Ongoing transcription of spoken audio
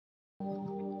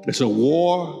There's a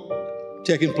war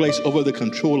taking place over the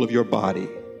control of your body.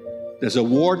 There's a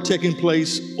war taking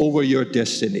place over your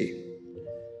destiny.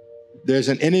 There's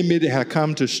an enemy that has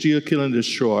come to steal, kill, and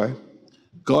destroy.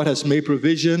 God has made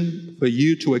provision for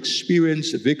you to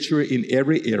experience victory in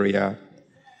every area.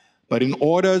 But in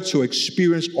order to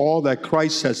experience all that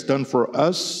Christ has done for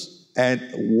us and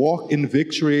walk in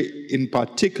victory, in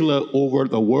particular over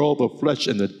the world, the flesh,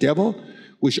 and the devil,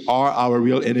 which are our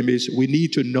real enemies, we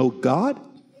need to know God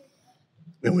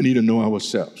and we need to know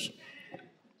ourselves.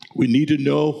 We need to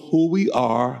know who we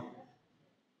are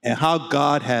and how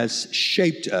God has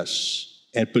shaped us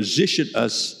and positioned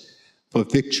us for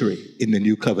victory in the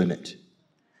new covenant.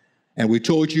 And we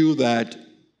told you that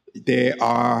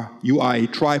you are a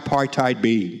tripartite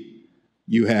being.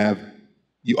 You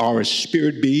are a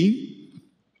spirit being.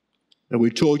 And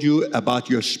we told you about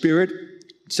your spirit.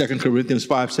 2 Corinthians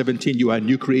 5:17, you are a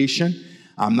new creation.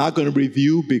 I'm not going to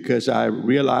review because I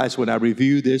realize when I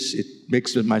review this, it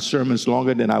makes my sermons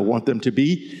longer than I want them to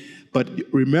be. But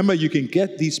remember, you can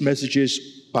get these messages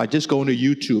by just going to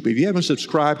YouTube. If you haven't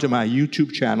subscribed to my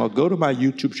YouTube channel, go to my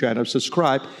YouTube channel,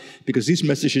 subscribe, because these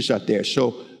messages are there.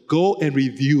 So go and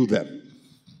review them.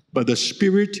 But the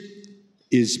Spirit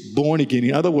is born again.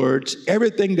 In other words,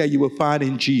 everything that you will find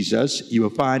in Jesus, you will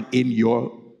find in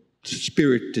your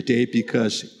spirit today,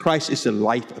 because Christ is the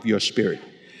life of your spirit.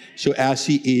 So as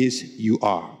he is, you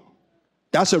are.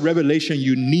 That's a revelation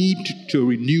you need to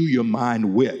renew your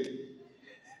mind with.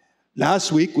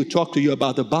 Last week, we talked to you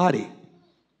about the body.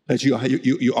 That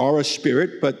you are a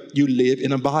spirit, but you live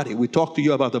in a body. We talked to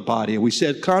you about the body, and we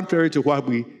said, contrary to what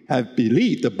we have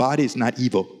believed, the body is not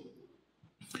evil.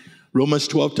 Romans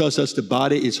 12 tells us the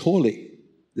body is holy.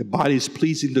 The body is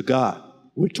pleasing to God.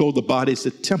 We're told the body is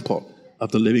the temple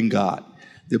of the living God.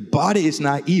 The body is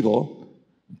not evil,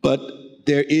 but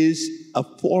there is a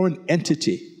foreign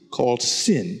entity called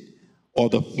sin, or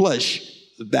the flesh,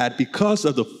 that because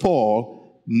of the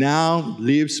fall now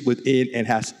lives within and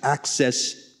has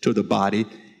access to the body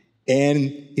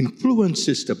and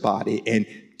influences the body and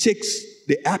takes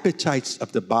the appetites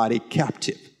of the body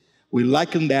captive. We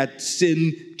liken that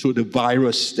sin to the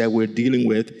virus that we're dealing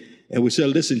with. And we said,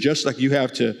 listen, just like you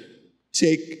have to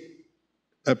take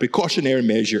precautionary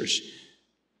measures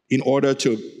in order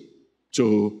to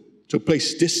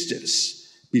place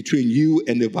distance between you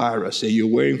and the virus, and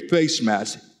you're wearing face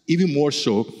masks, even more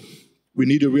so, we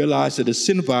need to realize that the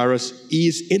sin virus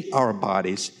is in our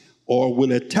bodies or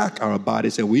will attack our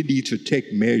bodies, and we need to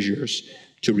take measures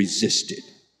to resist it.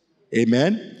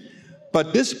 Amen?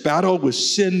 But this battle with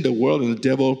sin, the world, and the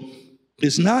devil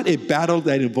is not a battle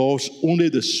that involves only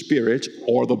the spirit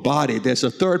or the body. There's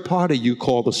a third party you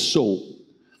call the soul.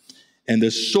 And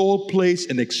the soul plays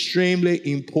an extremely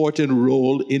important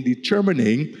role in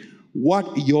determining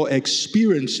what your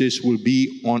experiences will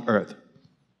be on earth.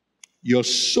 Your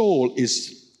soul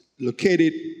is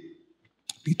located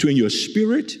between your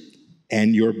spirit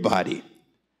and your body.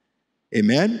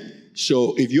 Amen?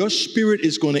 So if your spirit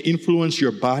is going to influence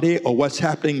your body or what's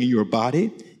happening in your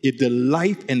body, if the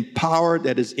life and power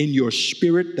that is in your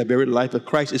spirit, the very life of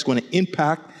Christ, is going to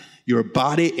impact your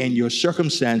body and your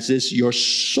circumstances, your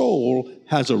soul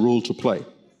has a role to play.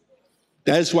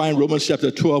 That is why in Romans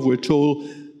chapter 12, we're told,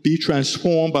 be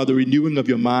transformed by the renewing of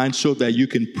your mind so that you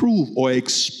can prove or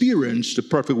experience the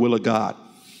perfect will of God.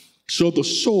 So the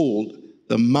soul,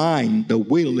 the mind, the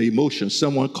will, the emotion,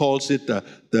 someone calls it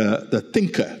the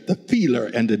thinker, the feeler,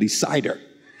 and the decider.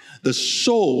 The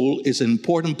soul is an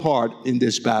important part in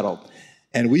this battle.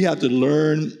 And we have to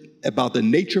learn about the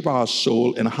nature of our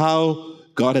soul and how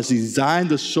God has designed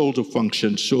the soul to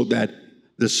function so that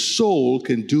the soul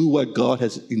can do what God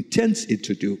has intends it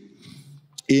to do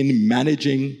in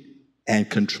managing and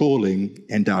controlling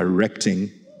and directing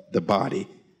the body,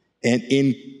 and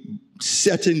in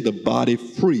setting the body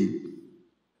free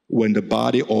when the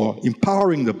body, or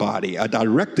empowering the body, or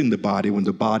directing the body when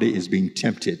the body is being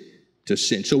tempted to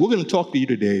sin. So we're going to talk to you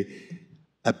today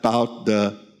about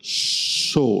the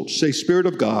soul. Say, Spirit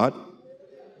of God,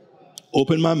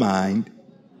 open my mind,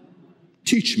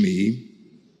 teach me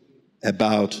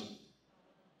about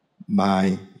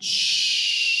my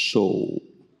soul.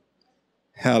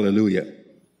 Hallelujah.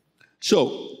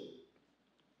 So,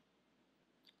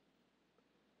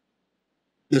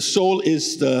 the soul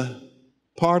is the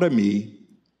part of me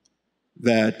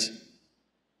that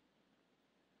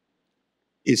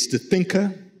is the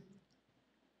thinker,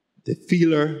 the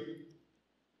feeler,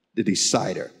 the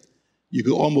decider. You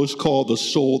could almost call the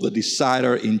soul the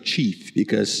decider in chief,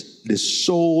 because the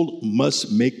soul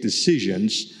must make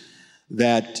decisions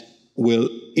that will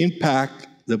impact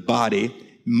the body,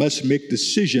 must make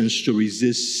decisions to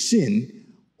resist sin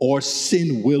or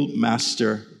sin will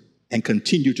master and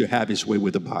continue to have its way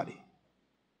with the body.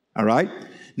 All right?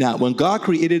 Now, when God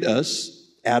created us,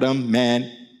 Adam, man,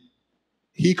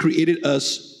 he created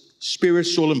us spirit,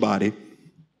 soul, and body.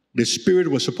 The spirit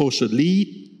was supposed to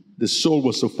lead, the soul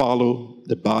was to follow,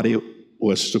 the body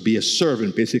was to be a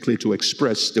servant, basically to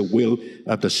express the will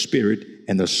of the spirit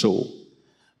and the soul.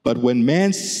 But when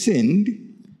man sinned,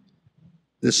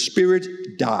 the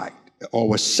spirit died or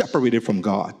was separated from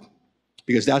God,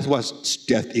 because that's what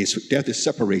death is. Death is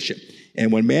separation.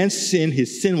 And when man sinned,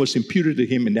 his sin was imputed to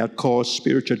him, and that caused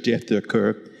spiritual death to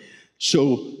occur.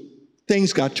 So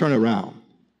things got turned around.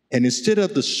 And instead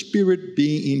of the spirit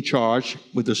being in charge,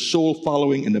 with the soul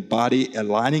following and the body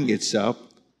aligning itself,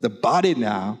 the body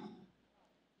now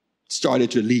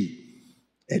started to lead.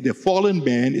 And the fallen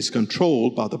man is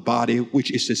controlled by the body,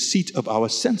 which is the seat of our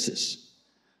senses.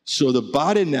 So the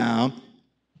body now,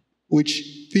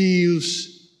 which feels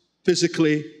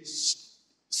physically,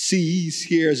 sees,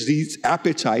 hears these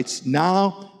appetites,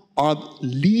 now are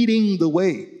leading the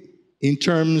way in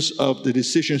terms of the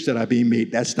decisions that are being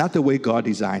made. That's not the way God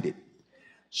designed it.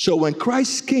 So when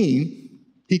Christ came,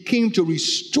 he came to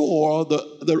restore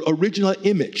the original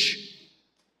image,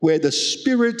 where the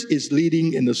spirit is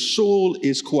leading and the soul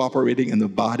is cooperating and the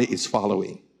body is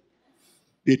following.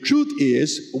 The truth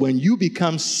is, when you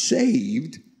become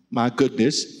saved, my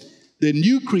goodness, the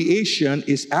new creation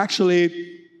is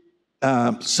actually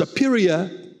superior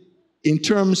in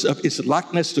terms of its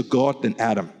likeness to God than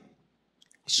Adam.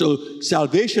 So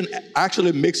salvation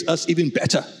actually makes us even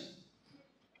better.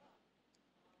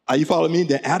 Are you following me?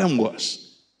 Than Adam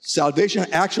was. Salvation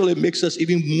actually makes us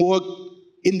even more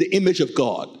in the image of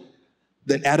God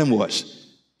than Adam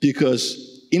was.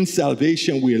 Because in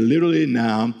salvation, we are literally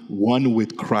now one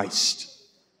with Christ.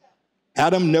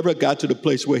 Adam never got to the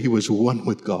place where he was one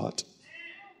with God.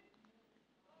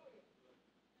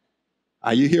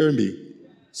 Are you hearing me?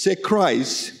 Say,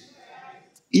 Christ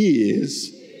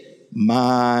is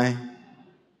my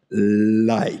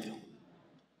life.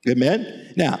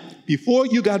 Amen? Now, before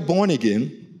you got born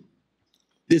again,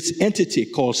 this entity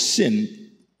called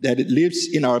sin that it lives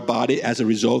in our body as a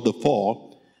result of the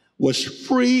fall was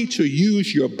free to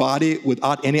use your body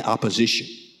without any opposition.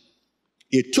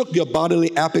 It took your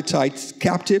bodily appetites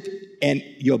captive, and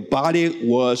your body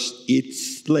was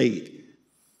its slave.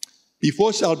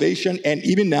 Before salvation, and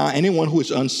even now, anyone who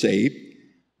is unsaved,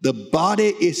 the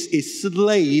body is a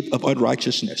slave of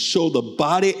unrighteousness. So the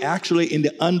body actually in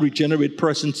the unregenerate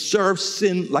person serves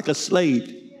sin like a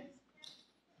slave.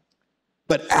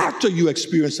 But after you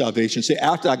experience salvation, say,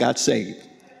 after I got saved,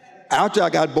 after I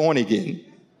got born again,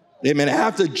 amen,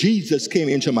 after Jesus came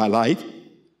into my life,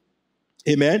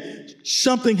 amen,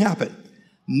 something happened.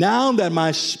 Now that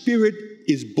my spirit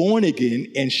is born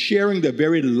again and sharing the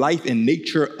very life and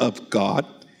nature of God,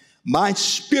 my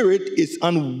spirit is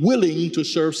unwilling to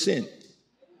serve sin.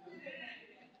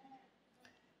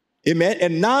 Amen.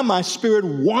 And now my spirit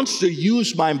wants to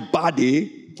use my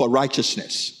body for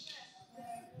righteousness.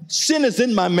 Sin is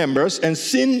in my members, and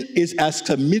sin is as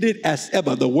committed as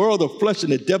ever. The world, the flesh,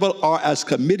 and the devil are as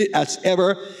committed as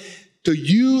ever to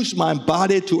use my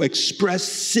body to express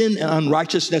sin and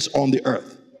unrighteousness on the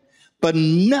earth. But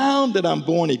now that I'm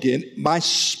born again, my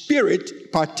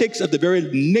spirit partakes of the very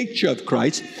nature of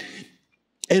Christ,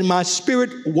 and my spirit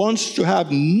wants to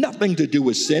have nothing to do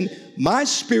with sin. My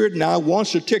spirit now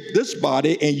wants to take this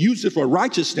body and use it for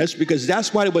righteousness, because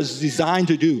that's what it was designed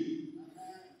to do.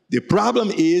 The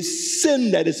problem is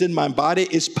sin that is in my body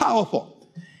is powerful,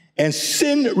 and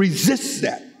sin resists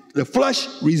that. The flesh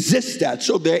resists that.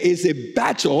 So there is a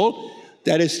battle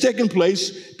that is taking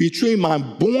place between my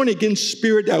born-again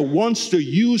spirit that wants to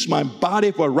use my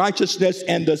body for righteousness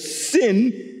and the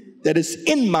sin that is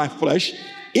in my flesh,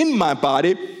 in my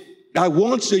body, that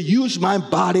wants to use my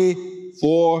body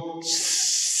for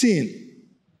sin.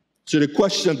 So the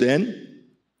question then,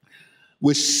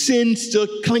 with sin still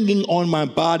clinging on my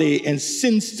body and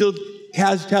sin still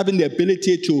having the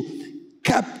ability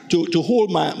to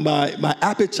hold my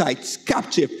appetites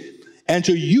captive and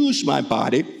to use my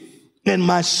body, and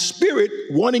my spirit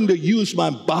wanting to use my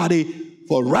body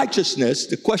for righteousness,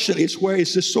 the question is, where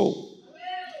is the soul?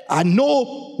 I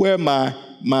know where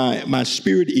my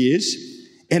spirit is,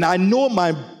 and I know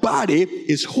my body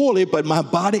is holy, but my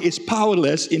body is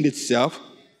powerless in itself.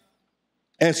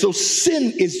 And so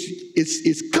sin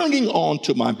is clinging on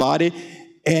to my body,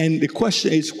 and the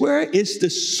question is, where is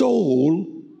the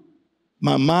soul,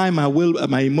 my mind, my will,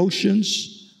 my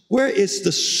emotions? Where is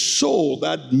the soul,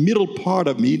 that middle part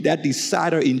of me, that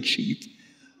decider in chief?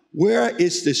 Where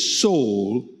is the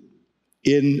soul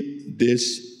in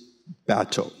this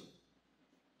battle?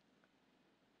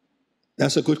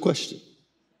 That's a good question.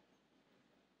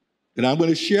 And I'm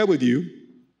going to share with you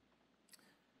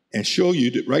and show you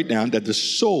that right now that the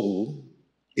soul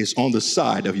is on the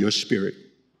side of your spirit.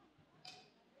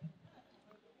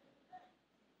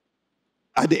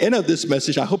 At the end of this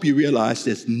message, I hope you realize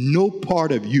there's no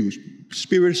part of you,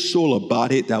 spirit, soul, or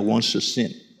body, that wants to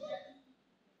sin.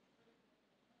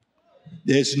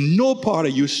 There's no part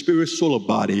of you, spirit, soul, or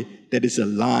body, that is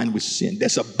aligned with sin.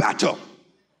 There's a battle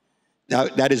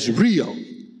that is real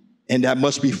and that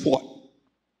must be fought.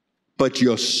 But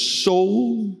your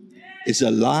soul is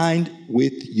aligned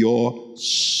with your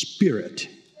spirit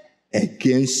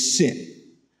against sin.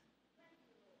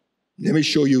 Let me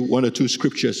show you one or two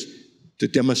scriptures to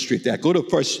demonstrate that. Go to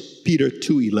 1 Peter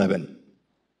 2:11.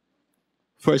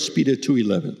 1 Peter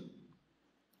 2:11.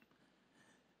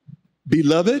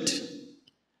 Beloved,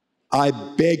 I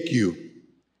beg you,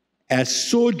 as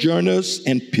sojourners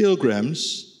and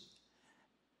pilgrims,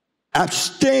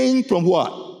 abstain from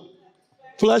what?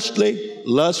 Fleshly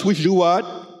lust, which do what?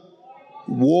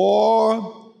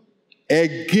 War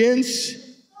against,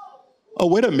 oh,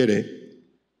 wait a minute.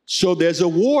 So there's a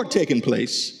war taking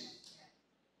place.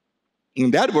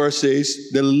 And that verse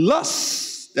says, the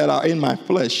lusts that are in my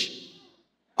flesh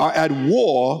are at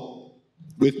war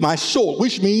with my soul,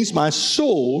 which means my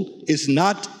soul is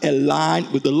not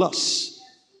aligned with the lusts.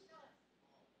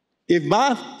 If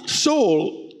my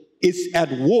soul is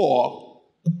at war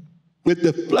with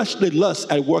the fleshly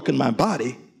lust at work in my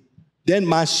body, then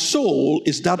my soul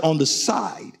is not on the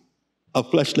side of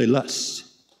fleshly lust.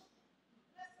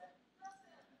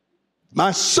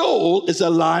 My soul is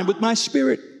aligned with my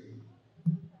spirit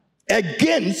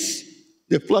against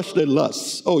the fleshly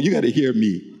lusts. Oh, you got to hear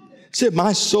me. Say,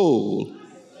 my soul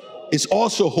is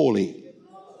also holy.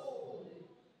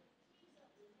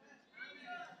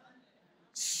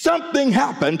 Something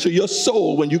happened to your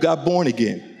soul when you got born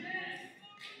again.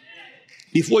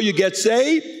 Before you get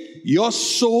saved, your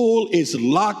soul is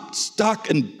locked, stock,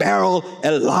 and barrel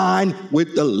aligned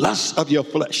with the lust of your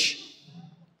flesh.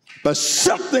 But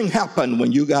something happened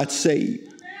when you got saved.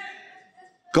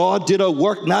 God did a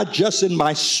work not just in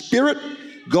my spirit,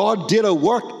 God did a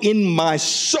work in my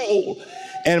soul.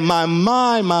 And my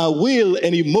mind, my will,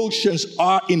 and emotions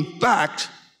are in fact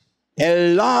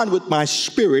aligned with my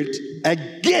spirit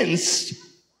against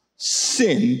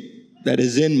sin that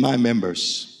is in my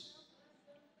members.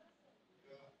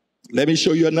 Let me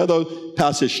show you another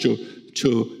passage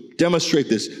to demonstrate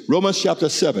this. Romans chapter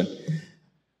 7.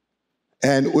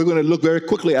 And we're going to look very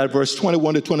quickly at verse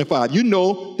 21 to 25. You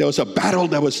know there was a battle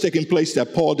that was taking place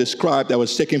that Paul described that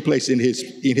was taking place in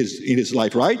his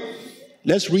life, right?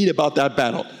 Let's read about that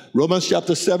battle. Romans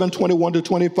chapter 7, 21 to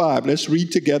 25. Let's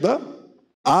read together.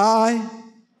 I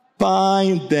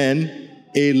find then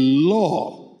a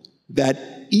law that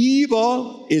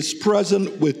evil is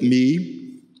present with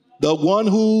me, the one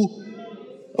who,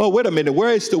 oh, wait a minute, where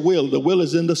is the will? The will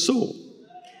is in the soul.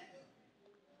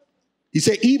 He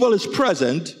said evil is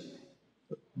present,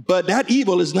 but that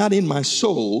evil is not in my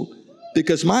soul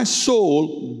because my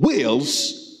soul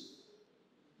wills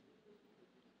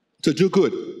to do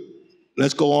good.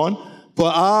 Let's go on. For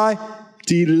I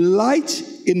delight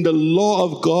in the law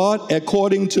of God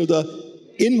according to the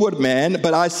inward man,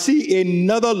 but I see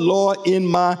another law in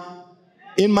my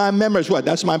members. What?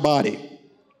 That's my body.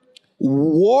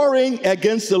 Warring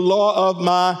against the law of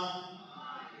my.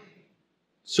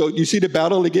 So you see the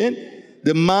battle again?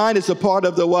 The mind is a part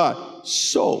of the what?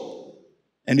 Soul.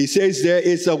 And he says there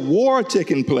is a war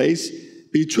taking place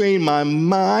between my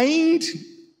mind,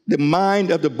 the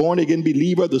mind of the born-again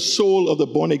believer, the soul of the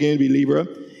born-again believer,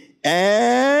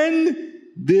 and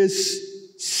this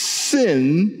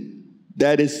sin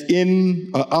that is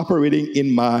operating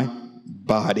in my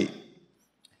body.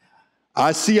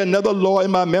 I see another law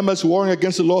in my members warring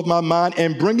against the law of my mind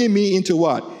and bringing me into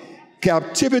what?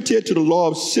 Captivity to the law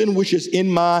of sin which is in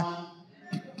my.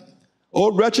 O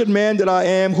wretched man that I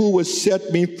am, who will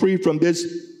set me free from this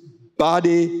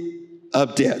body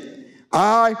of death?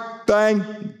 I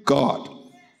thank God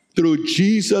through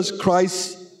Jesus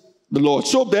Christ the Lord.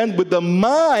 So then with the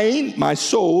mind, my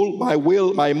soul, my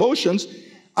will, my emotions,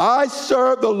 I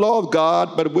serve the law of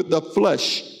God, but with the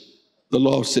flesh, the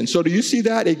law of sin. So do you see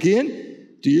that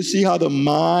again? Do you see how the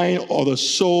mind or the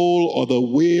soul or the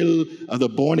will of the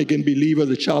born-again believer,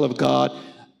 the child of God,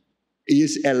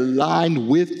 is aligned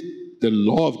with the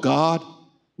law of God,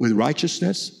 with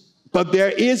righteousness? But there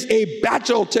is a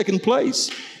battle taking place.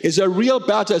 It's a real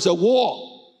battle. It's a war.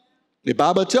 The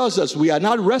Bible tells us we are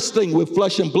not wrestling with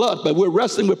flesh and blood, but we're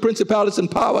wrestling with principalities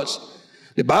and powers.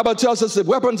 The Bible tells us the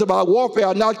weapons of our warfare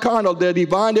are not carnal. They're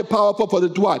divinely powerful for the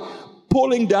what?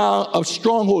 Pulling down of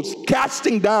strongholds,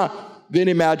 casting down vain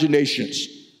imaginations.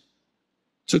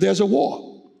 So there's a war.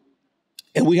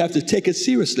 And we have to take it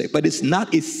seriously. But it's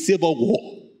not a civil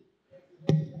war.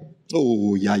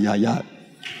 Oh, yeah.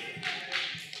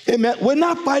 Amen. We're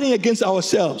not fighting against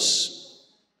ourselves.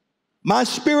 My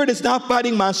spirit is not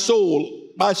fighting my soul.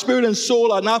 My spirit and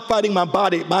soul are not fighting my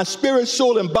body. My spirit,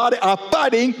 soul, and body are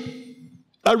fighting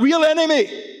a real enemy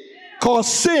called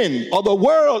sin, or the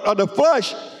world, or the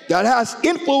flesh, that has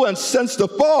influence since the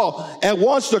fall and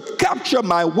wants to capture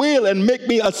my will and make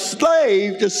me a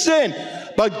slave to sin.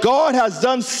 But God has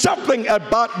done something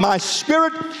about my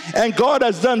spirit, and God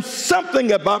has done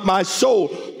something about my soul.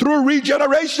 Through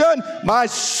regeneration, my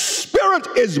spirit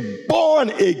is born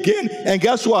again. And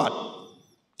guess what?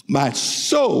 My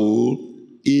soul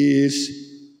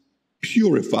is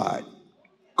purified.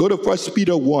 Go to 1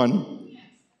 Peter 1,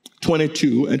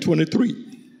 22 and 23.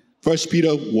 1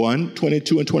 Peter 1,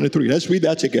 22 and 23. Let's read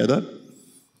that together.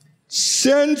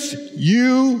 Since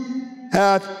you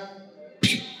have...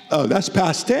 Oh, that's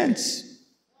past tense.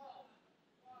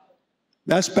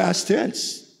 That's past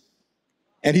tense.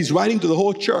 And he's writing to the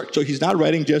whole church, so he's not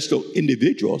writing just to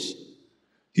individuals.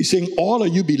 He's saying, all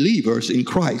of you believers in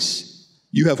Christ,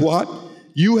 you have what?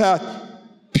 You have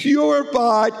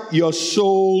purified your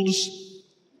souls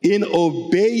in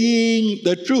obeying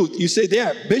the truth. You say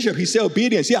there, Bishop, he said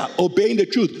obedience. Yeah, obeying the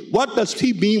truth. What does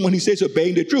he mean when he says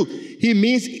obeying the truth? He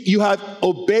means you have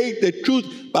obeyed the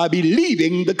truth by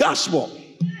believing the gospel.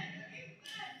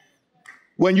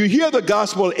 When you hear the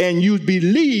gospel and you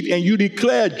believe and you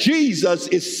declare Jesus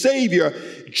is Savior,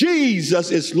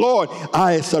 Jesus is Lord,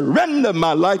 I surrender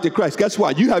my life to Christ. Guess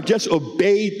what? You have just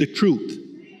obeyed the truth.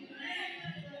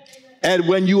 And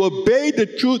when you obey the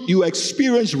truth, you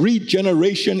experience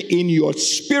regeneration in your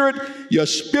spirit. Your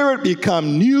spirit becomes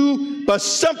new, but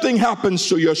something happens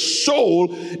to your soul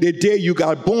the day you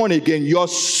got born again. Your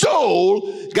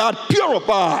soul got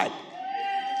purified.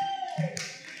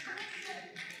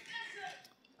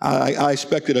 I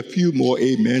expected a few more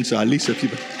amens, so at least a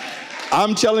few.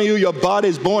 I'm telling you, your body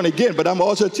is born again, but I'm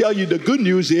also telling you the good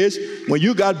news is when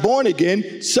you got born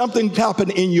again, something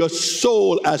happened in your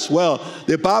soul as well.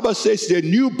 The Bible says the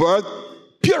new birth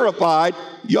purified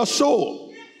your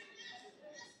soul.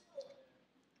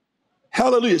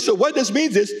 Hallelujah. So what this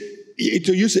means is,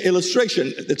 to use an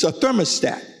illustration, it's a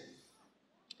thermostat.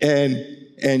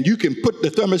 And you can put the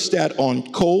thermostat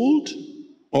on cold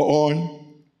or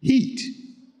on heat.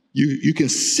 You can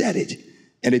set it.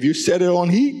 And if you set it on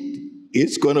heat,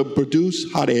 it's going to produce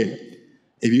hot air.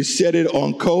 If you set it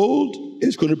on cold,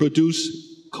 it's going to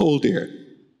produce cold air.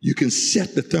 You can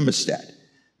set the thermostat.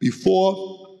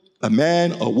 Before a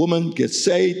man or woman gets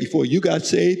saved, before you got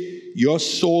saved, your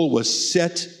soul was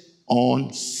set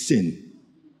on sin.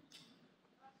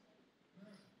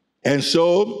 And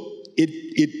so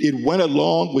it went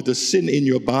along with the sin in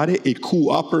your body. It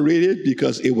cooperated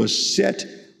because it was set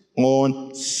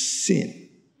on sin.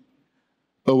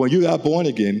 But when you got born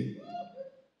again,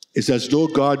 it's as though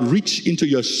God reached into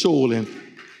your soul and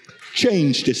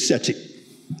changed the setting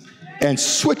and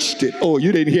switched it. Oh,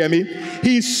 you didn't hear me?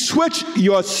 He switched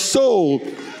your soul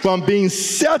from being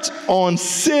set on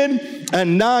sin,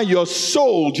 and now your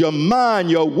soul, your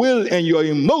mind, your will, and your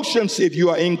emotions, if you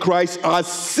are in Christ, are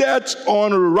set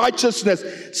on righteousness,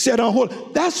 set on holiness.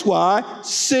 That's why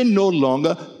sin no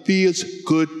longer feels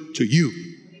good to you.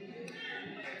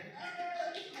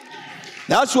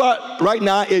 That's why right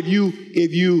now, if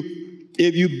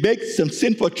you make some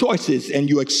sinful choices and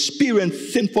you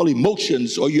experience sinful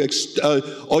emotions, or you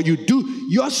do,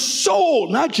 your soul,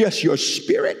 not just your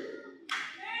spirit.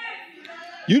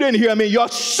 You didn't hear me. Your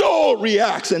soul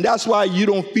reacts, and that's why you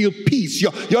don't feel peace.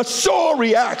 Your soul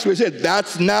reacts. We said,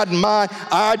 that's not mine.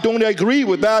 I don't agree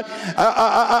with that.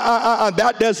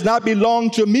 That does not belong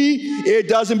to me. It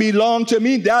doesn't belong to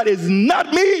me. That is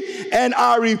not me, and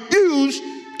I refuse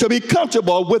to be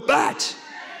comfortable with that.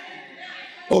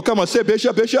 Oh, come on, say,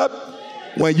 Bishop.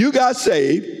 When you got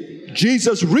saved,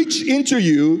 Jesus reached into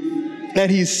you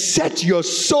and he set your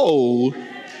soul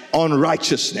on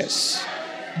righteousness.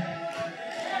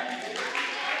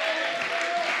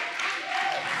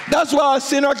 That's why a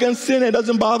sinner can sin and it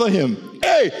doesn't bother him.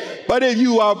 Hey, but if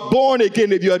you are born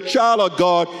again, if you're a child of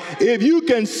God, if you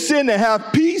can sin and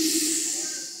have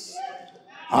peace,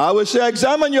 I would say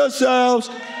examine yourselves.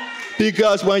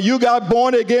 Because when you got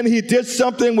born again, he did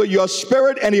something with your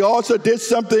spirit, and he also did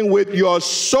something with your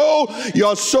soul.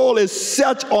 Your soul is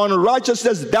set on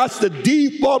righteousness. That's the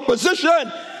default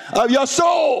position of your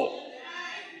soul.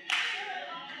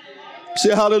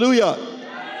 Say hallelujah.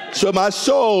 So my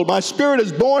soul, my spirit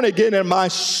is born again, and my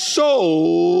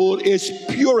soul is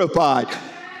purified.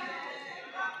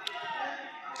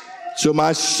 So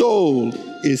my soul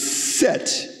is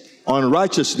set on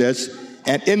righteousness,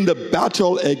 and in the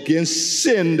battle against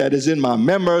sin that is in my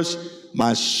members,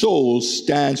 my soul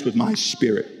stands with my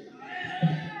spirit.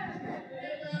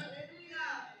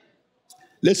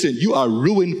 Listen, you are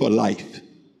ruined for life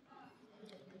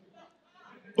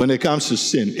when it comes to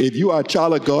sin. If you are a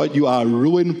child of God, you are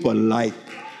ruined for life.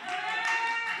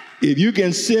 If you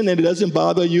can sin and it doesn't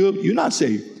bother you, you're not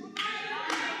saved.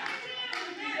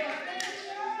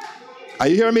 Are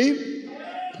you hearing me?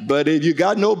 But if you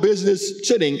got no business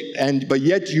sinning, but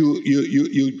yet you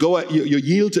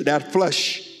yield to that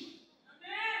flesh,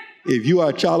 if you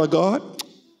are a child of God,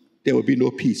 there will be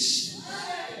no peace.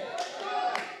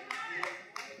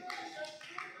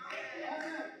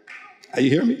 Are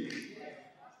you hearing me?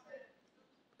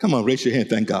 Come on, raise your hand.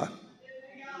 Thank God.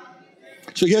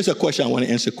 So here's a question I want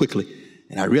to answer quickly,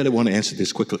 and I really want to answer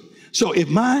this quickly. So if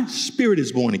my spirit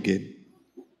is born again,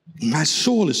 my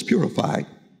soul is purified,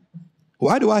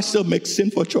 why do I still make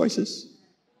sinful choices?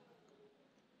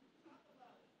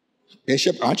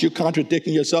 Bishop, aren't you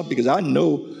contradicting yourself? Because I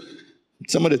know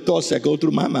some of the thoughts that go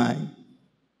through my mind.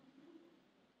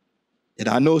 And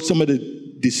I know some of the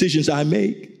decisions I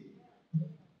make.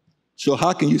 So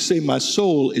how can you say my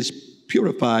soul is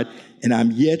purified and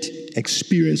I'm yet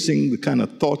experiencing the kind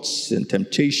of thoughts and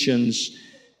temptations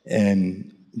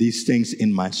and these things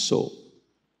in my soul?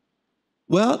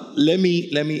 Well, let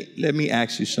me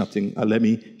ask you something. Let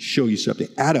me show you something.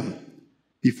 Adam,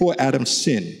 before Adam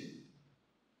sinned,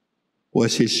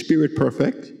 was his spirit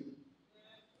perfect?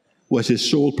 Was his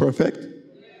soul perfect?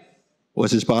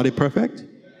 Was his body perfect?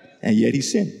 And yet he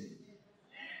sinned.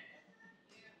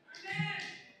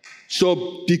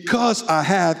 So because I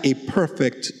have a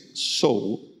perfect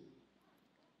soul,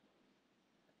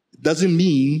 doesn't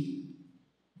mean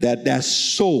that that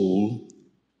soul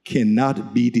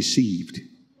cannot be deceived,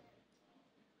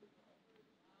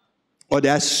 or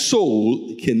that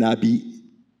soul cannot be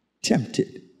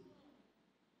tempted.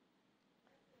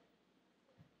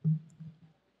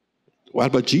 What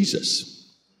about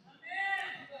Jesus?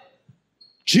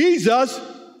 Jesus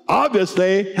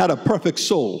obviously had a perfect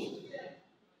soul,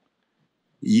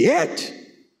 yet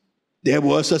there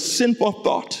was a sinful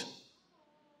thought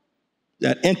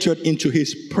that entered into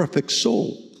his perfect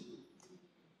soul.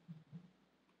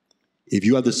 If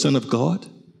you are the Son of God,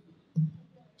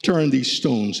 turn these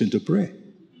stones into bread.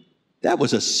 That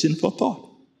was a sinful thought.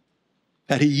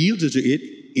 Had he yielded to it,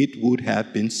 it would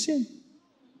have been sin.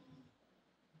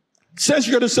 Since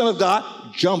you're the Son of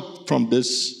God, jump from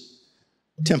this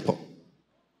temple.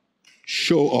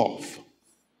 Show off.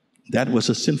 That was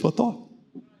a sinful thought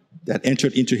that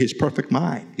entered into his perfect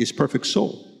mind, his perfect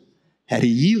soul. Had he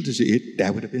yielded to it,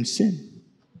 that would have been sin.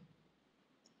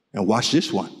 And watch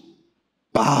this one.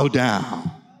 Bow down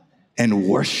and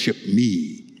worship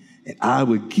me, and I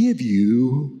will give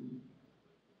you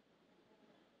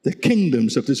the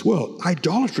kingdoms of this world.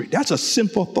 Idolatry, that's a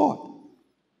sinful thought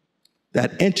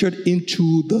that entered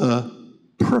into the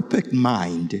perfect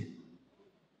mind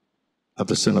of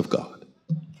the Son of God.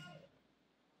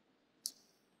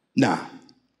 Now,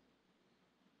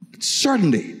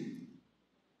 certainly,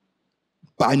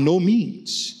 by no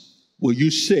means will you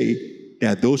say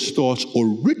that those thoughts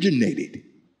originated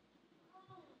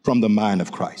from the mind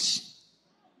of Christ.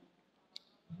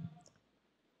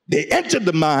 They entered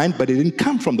the mind, but it didn't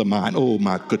come from the mind. Oh,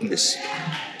 my goodness.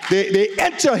 They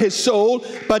enter his soul,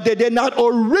 but they did not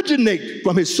originate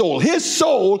from his soul. His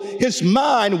soul, his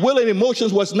mind, will, and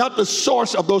emotions was not the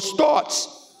source of those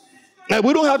thoughts. Now,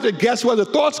 we don't have to guess where the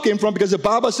thoughts came from, because the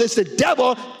Bible says the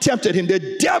devil tempted him.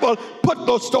 The devil put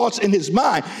those thoughts in his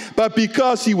mind. But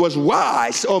because he was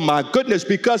wise, oh my goodness,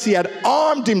 because he had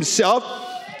armed himself,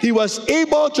 he was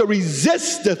able to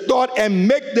resist the thought and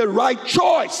make the right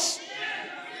choice.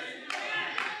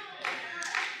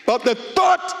 But the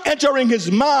thought entering his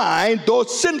mind, though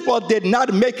sinful, did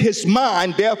not make his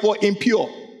mind therefore impure.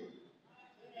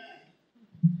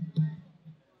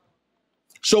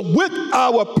 So with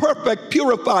our perfect,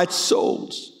 purified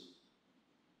souls,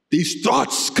 these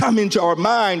thoughts come into our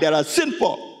mind that are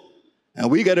sinful.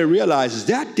 And we got to realize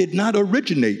that did not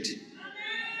originate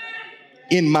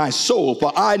in my soul.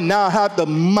 For I now have the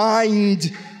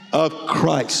mind of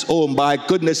Christ. Oh my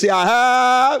goodness. See, I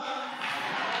have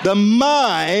the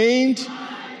mind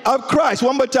of Christ.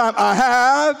 One more time. I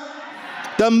have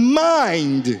the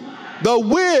mind, the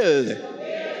will,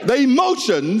 the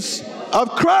emotions of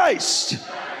Christ.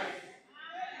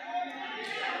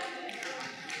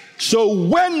 So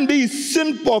when these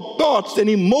sinful thoughts and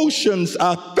emotions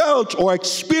are felt or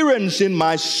experienced in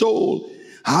my soul,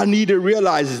 I need to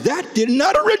realize that did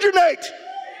not originate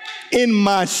in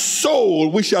my soul,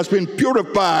 which has been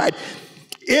purified.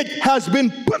 It has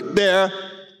been put there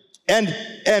and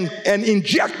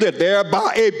injected there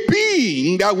by a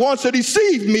being that wants to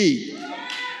deceive me,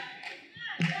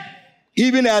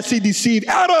 even as he deceived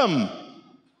Adam.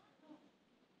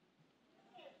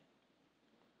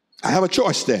 I have a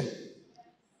choice then.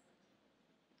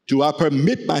 Do I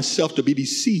permit myself to be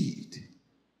deceived?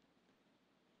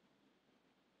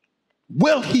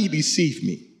 Will he deceive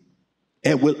me?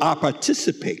 And will I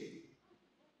participate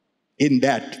in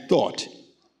that thought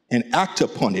and act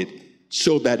upon it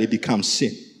so that it becomes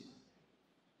sin?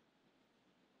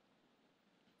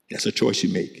 That's a choice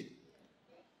you make.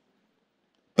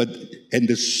 And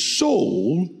the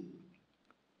soul,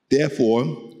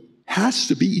 therefore, has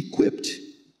to be equipped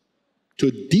to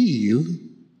deal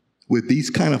with these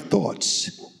kind of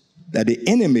thoughts that the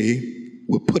enemy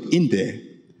will put in there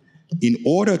in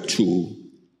order to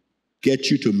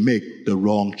get you to make the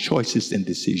wrong choices and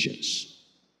decisions.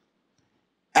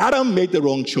 Adam made the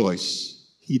wrong choice.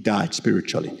 He died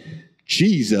spiritually.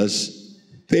 Jesus,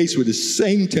 faced with the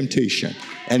same temptation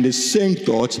and the same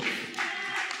thoughts,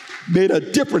 made a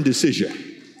different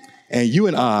decision. And you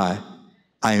and I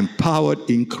are empowered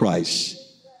in Christ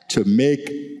to make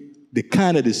the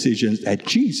kind of decisions that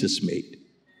Jesus made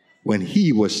when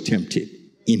he was tempted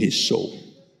in his soul.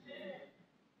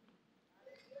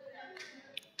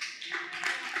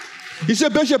 You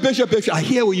said, Bishop, I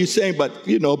hear what you're saying, but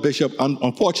Bishop,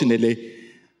 unfortunately,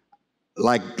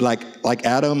 like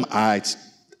Adam, I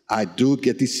do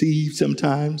get deceived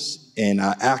sometimes, and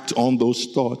I act on those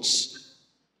thoughts.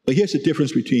 But here's the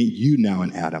difference between you now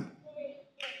and Adam.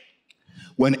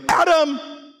 When Adam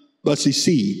was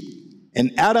deceived,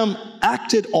 and Adam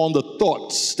acted on the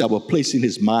thoughts that were placed in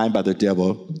his mind by the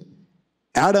devil,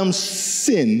 Adam's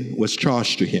sin was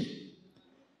charged to him.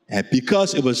 And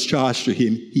because it was charged to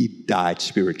him, he died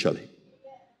spiritually.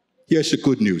 Here's the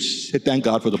good news. Say thank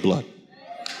God for the blood.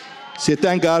 Say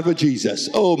thank God for Jesus.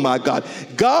 Oh my God.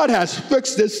 God has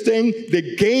fixed this thing.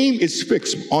 The game is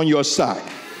fixed on your side.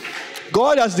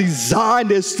 God has designed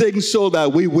this thing so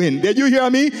that we win. Did you hear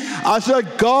me? I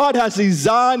said God has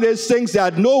designed these things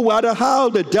that no matter how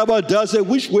the devil does it,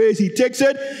 which ways he takes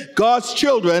it, God's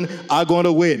children are going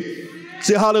to win.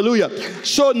 Say hallelujah.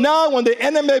 So now when the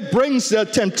enemy brings the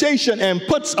temptation and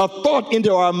puts a thought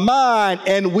into our mind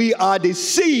and we are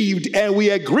deceived and we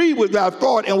agree with that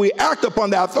thought and we act upon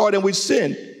that thought and we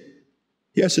sin,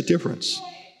 here's the difference.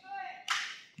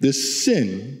 The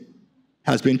sin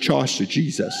has been charged to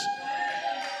Jesus.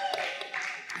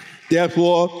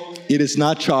 Therefore, it is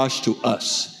not charged to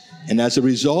us. And as a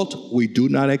result, we do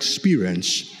not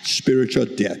experience spiritual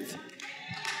death.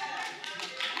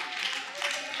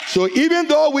 So even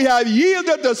though we have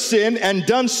yielded to sin and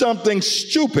done something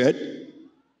stupid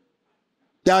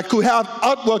that could have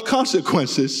outward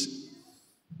consequences,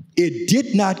 it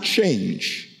did not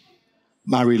change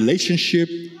my relationship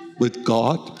with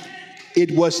God.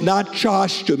 It was not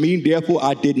charged to me, therefore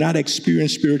I did not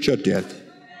experience spiritual death.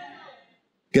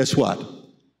 Guess what?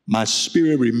 My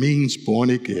spirit remains born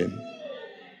again,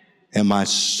 and my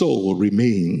soul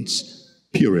remains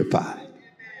purified.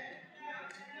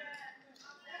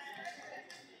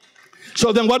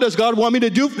 So then what does God want me to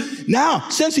do? Now,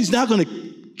 since he's not going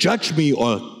to judge me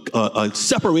or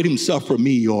separate himself from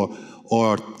me or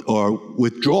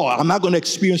withdraw, I'm not going to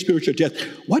experience spiritual death.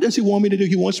 What does he want me to do?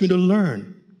 He wants me to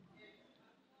learn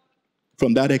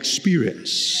from that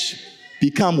experience,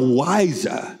 become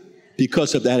wiser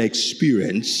because of that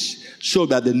experience, so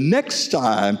that the next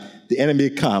time the enemy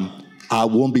comes, I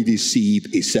won't be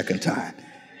deceived a second time.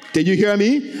 Did you hear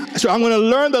me? So I'm going to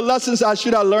learn the lessons I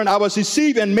should have learned. I was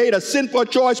deceived and made a sinful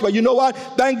choice, but you know what?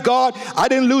 Thank God I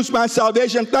didn't lose my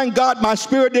salvation. Thank God my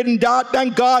spirit didn't die.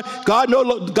 Thank God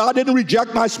God didn't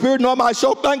reject my spirit nor my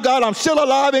soul. Thank God I'm still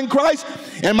alive in Christ,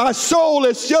 and my soul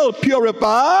is still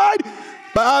purified.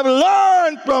 But I've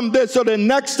learned from this, so the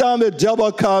next time the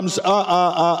devil comes,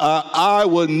 I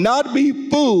will not be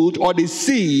fooled or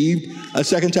deceived a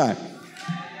second time.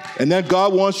 And then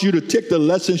God wants you to take the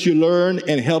lessons you learn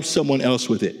and help someone else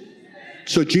with it.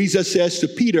 So Jesus says to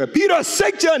Peter, Peter,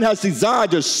 Satan has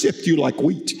desired to sift you like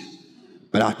wheat.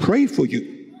 But I pray for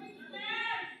you.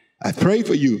 I pray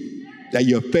for you that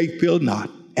your faith fail not.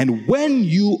 And when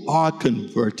you are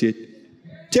converted,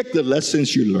 take the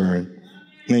lessons you learn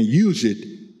and use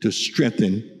it to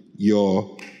strengthen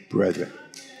your brethren.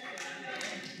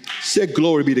 Say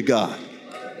glory be to God.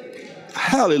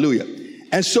 Hallelujah.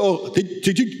 And so,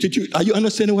 are you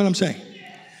understanding what I'm saying?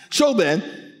 So then,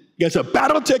 there's a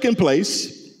battle taking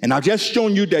place, and I've just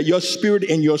shown you that your spirit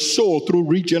and your soul, through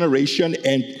regeneration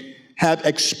and have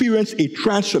experienced a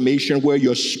transformation where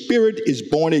your spirit is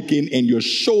born again and your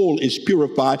soul is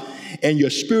purified, and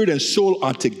your spirit and soul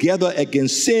are together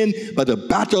against sin, but the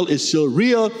battle is still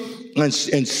real, and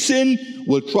sin,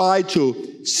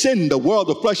 the world,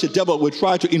 the flesh, the devil will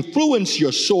try to influence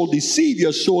your soul, deceive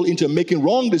your soul into making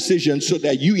wrong decisions so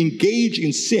that you engage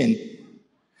in sin.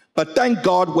 But thank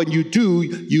God when you do,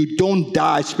 you don't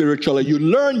die spiritually. You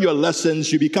learn your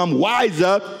lessons, you become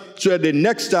wiser, so that the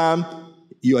next time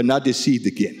you are not deceived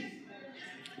again.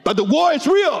 But the war is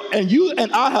real, and you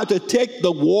and I have to take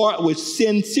the war with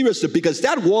sin seriously, because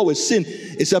that war with sin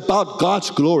is about God's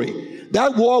glory.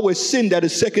 That war with sin that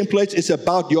is second place is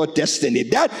about your destiny.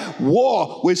 That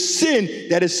war with sin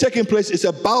that is second place is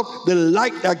about the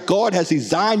life that God has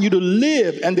designed you to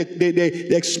live, and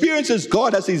the experiences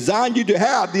God has designed you to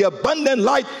have, the abundant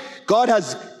life God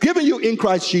has given you in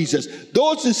Christ Jesus.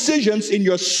 Those decisions in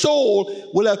your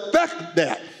soul will affect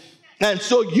that. And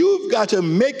so you've got to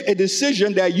make a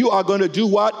decision that you are going to do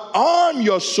what? Arm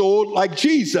your soul like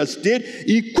Jesus did.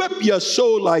 Equip your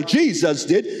soul like Jesus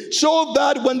did. So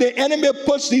that when the enemy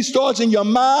puts these thoughts in your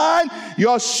mind,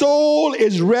 your soul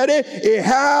is ready. It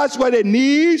has what it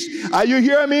needs. Are you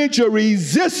hearing me? To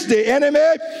resist the enemy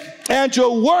and to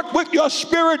work with your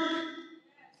spirit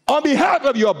on behalf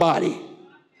of your body.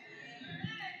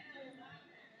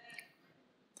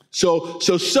 So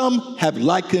some have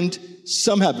likened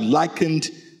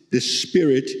the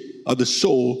spirit of the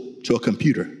soul to a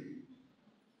computer.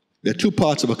 There are two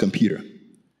parts of a computer.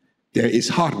 There is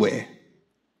hardware,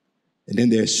 and then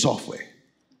there is software.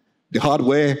 The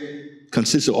hardware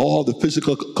consists of all the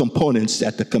physical components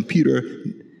that the computer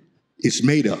is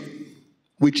made of,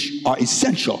 which are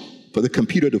essential for the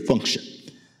computer to function.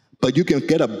 But you can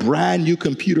get a brand new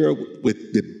computer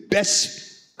with the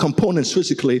best components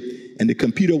physically, and the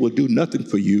computer will do nothing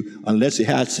for you unless it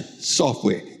has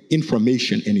software,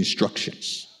 information, and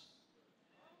instructions.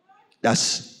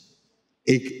 That's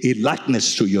a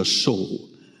likeness to your soul.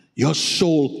 Your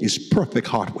soul is perfect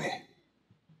hardware.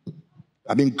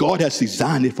 I mean, God has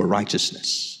designed it for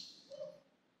righteousness.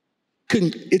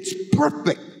 It's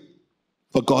perfect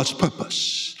for God's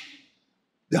purpose.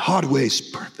 The hardware is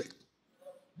perfect.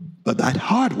 But that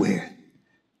hardware,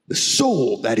 the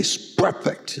soul that is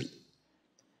perfect,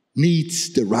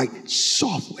 needs the right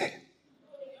software.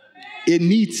 It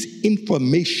needs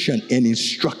information and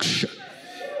instruction.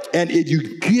 And if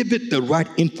you give it the right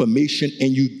information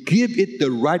and you give it the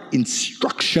right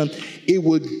instruction, it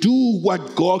will do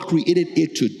what God created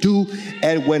it to do.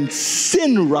 And when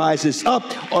sin rises up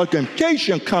or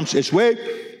temptation comes its way,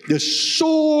 the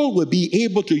soul will be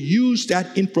able to use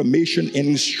that information and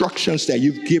instructions that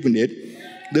you've given it,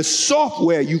 the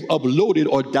software you've uploaded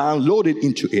or downloaded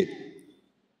into it,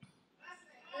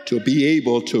 to be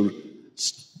able to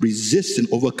resist and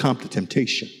overcome the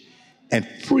temptation and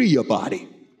free your body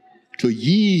to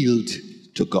yield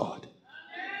to God.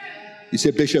 You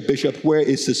say, Bishop, where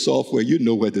is the software? You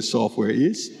know where the software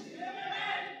is.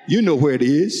 You know where it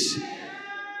is.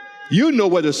 You know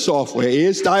where the software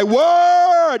is. Thy word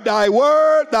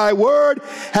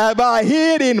have I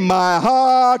hid in my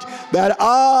heart, that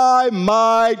I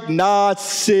might not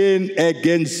sin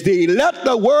against thee. Let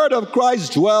the word of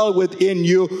Christ dwell within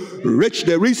you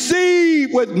richly. Receive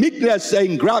with meekness the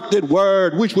engrafted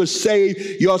word, which will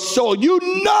save your soul. You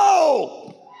know,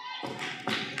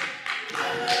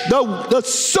 the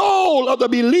soul of the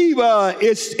believer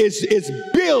is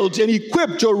built and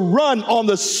equipped to run on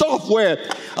the software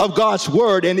of God's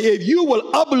word. And if you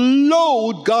will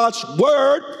upload God's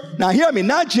word, now hear me,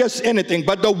 not just anything,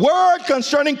 but the word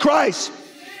concerning Christ.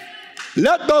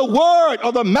 Let the word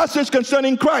or the message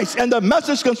concerning Christ, and the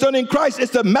message concerning Christ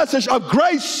is the message of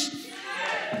grace.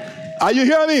 Are you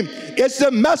hearing me? It's the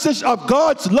message of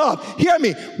God's love. Hear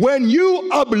me. When you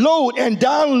upload and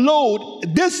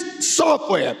download this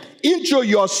software into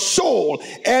your soul,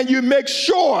 and you make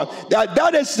sure that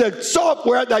that is the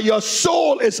software that your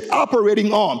soul is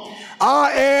operating on.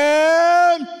 I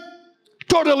am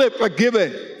totally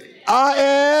forgiven. I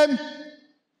am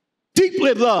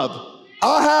deeply loved.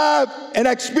 I have an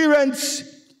experience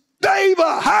favor,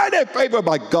 highly favored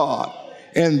by God.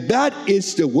 And that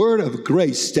is the word of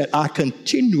grace that I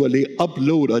continually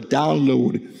upload or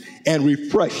download and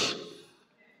refresh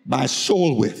my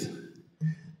soul with.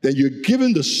 Then you're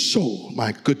giving the soul,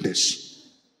 my goodness,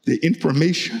 the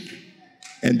information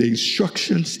and the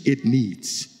instructions it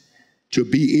needs to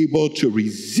be able to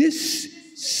resist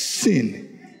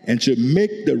sin and to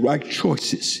make the right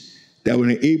choices that will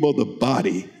enable the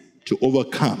body to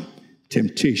overcome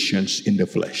temptations in the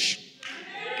flesh.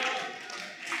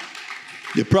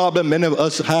 The problem many of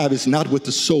us have is not with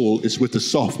the soul, it's with the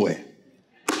software.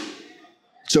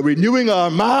 So renewing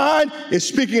our mind is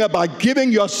speaking about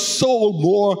giving your soul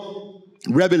more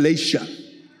revelation,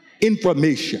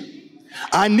 information.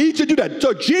 I need to do that.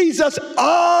 So Jesus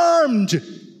armed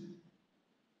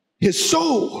his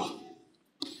soul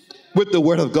with the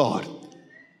word of God.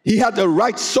 He had the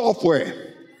right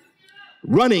software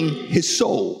running his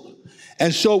soul.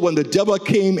 And so when the devil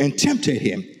came and tempted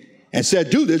him and said,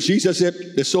 do this, Jesus said,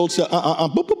 the soul said,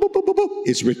 boop, boop, boop, boop, boop, boop.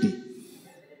 It's written.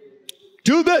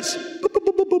 Do this, boop,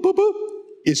 boop, boop, boop, boop, boop.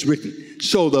 It's written.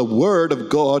 So the word of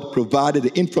God provided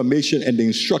the information and the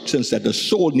instructions that the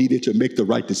soul needed to make the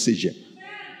right decision.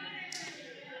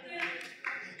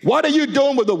 What are you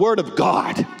doing with the word of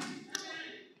God?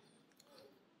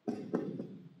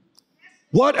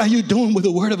 What are you doing with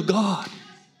the word of God?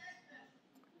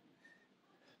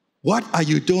 What are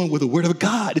you doing with the word of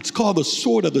God? It's called the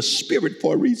sword of the Spirit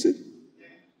for a reason.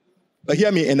 But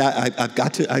hear me, and I've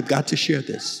got to share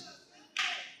this.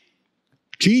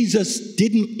 Jesus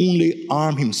didn't only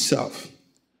arm himself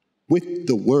with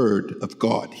the word of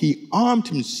God. He armed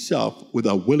himself with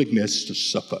a willingness to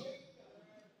suffer.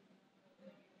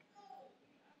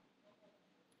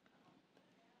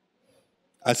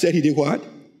 I said he did what?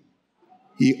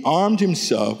 He armed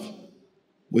himself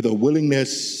with a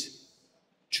willingness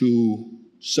to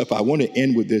suffer. I want to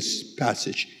end with this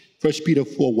passage. 1 Peter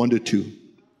 4, 1-2.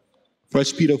 1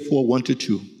 Peter 4,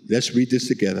 1-2. Let's read this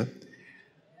together.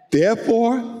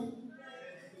 Therefore,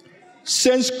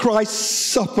 since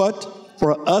Christ suffered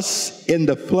for us in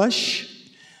the flesh,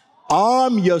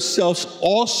 arm yourselves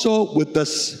also with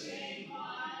this.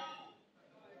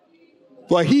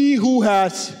 For he who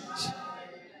has...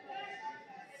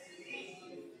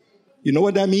 You know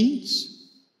what that means?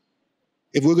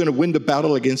 If we're going to win the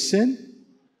battle against sin,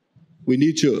 we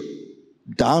need to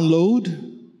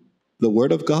download the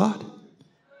Word of God,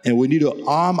 and we need to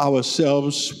arm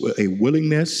ourselves with a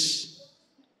willingness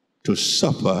to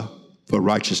suffer for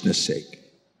righteousness' sake.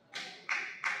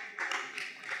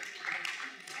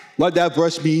 What that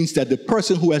verse means, that the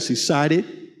person who has decided,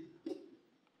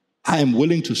 I am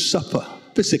willing to suffer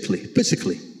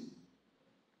physically,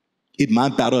 in my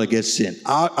battle against sin.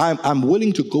 I'm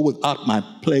willing to go without my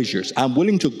pleasures. I'm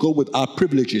willing to go without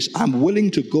privileges. I'm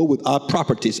willing to go without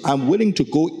properties. I'm willing to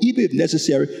go, even if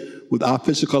necessary, without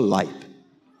physical life.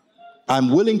 I'm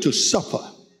willing to suffer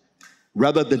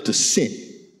rather than to sin.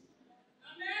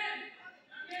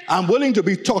 I'm willing to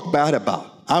be talked bad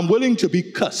about. I'm willing to be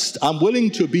cussed. I'm willing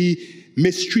to be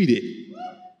mistreated.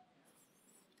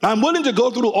 I'm willing to go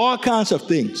through all kinds of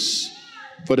things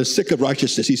for the sake of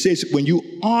righteousness. He says, when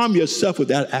you arm yourself with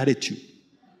that attitude,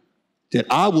 that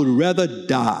I would rather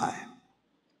die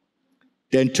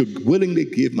than to willingly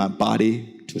give my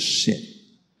body to sin.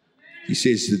 He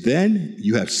says, then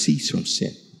you have ceased from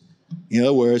sin. In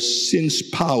other words, sin's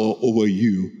power over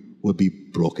you will be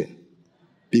broken.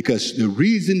 Because the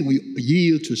reason we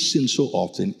yield to sin so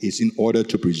often is in order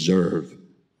to preserve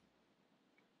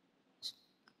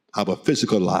our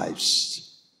physical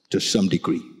lives to some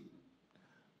degree.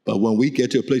 But when we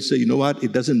get to a place, say, you know what?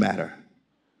 It doesn't matter.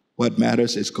 What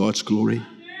matters is God's glory.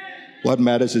 What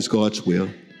matters is God's will.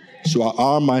 So I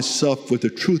arm myself with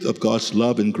the truth of God's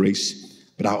love and grace,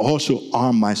 but I also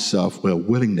arm myself with a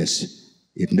willingness.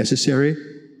 If necessary,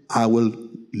 I will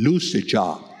lose the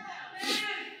job.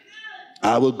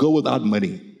 I will go without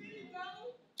money.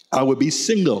 I will be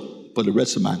single for the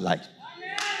rest of my life.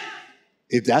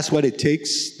 If that's what it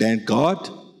takes, then God,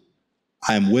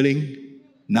 I am willing,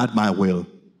 not my will.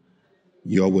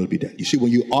 Your will be done. You see,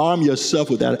 when you arm yourself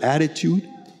with that attitude,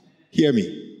 hear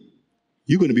me,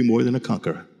 you're going to be more than a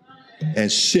conqueror.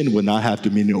 And sin will not have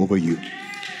dominion over you.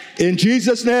 In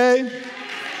Jesus' name,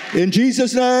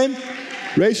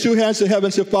 raise your hands to heaven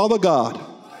and say, Father God,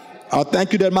 I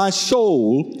thank you that my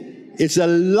soul is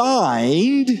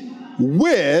aligned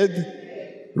with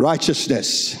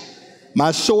righteousness.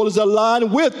 My soul is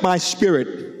aligned with my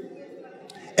spirit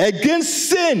against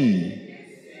sin.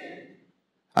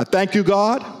 I thank you,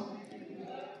 God.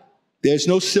 There's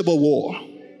no civil war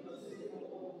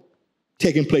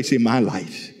taking place in my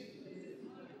life.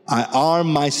 I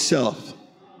arm myself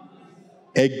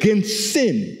against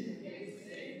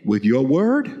sin with your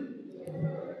word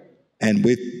and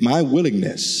with my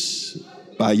willingness,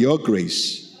 by your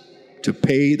grace, to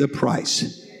pay the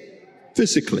price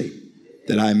physically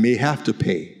that I may have to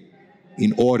pay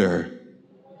in order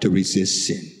to resist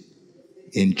sin.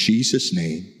 In Jesus'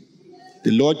 name, the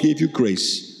Lord gave you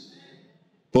grace,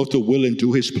 both to will and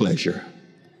do his pleasure.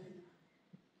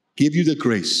 Give you the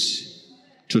grace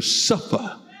to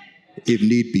suffer, if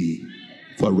need be,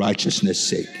 for righteousness'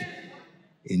 sake.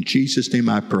 In Jesus' name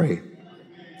I pray.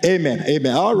 Amen.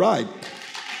 Amen. All right.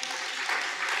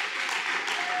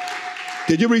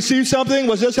 Did you receive something?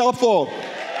 Was this helpful?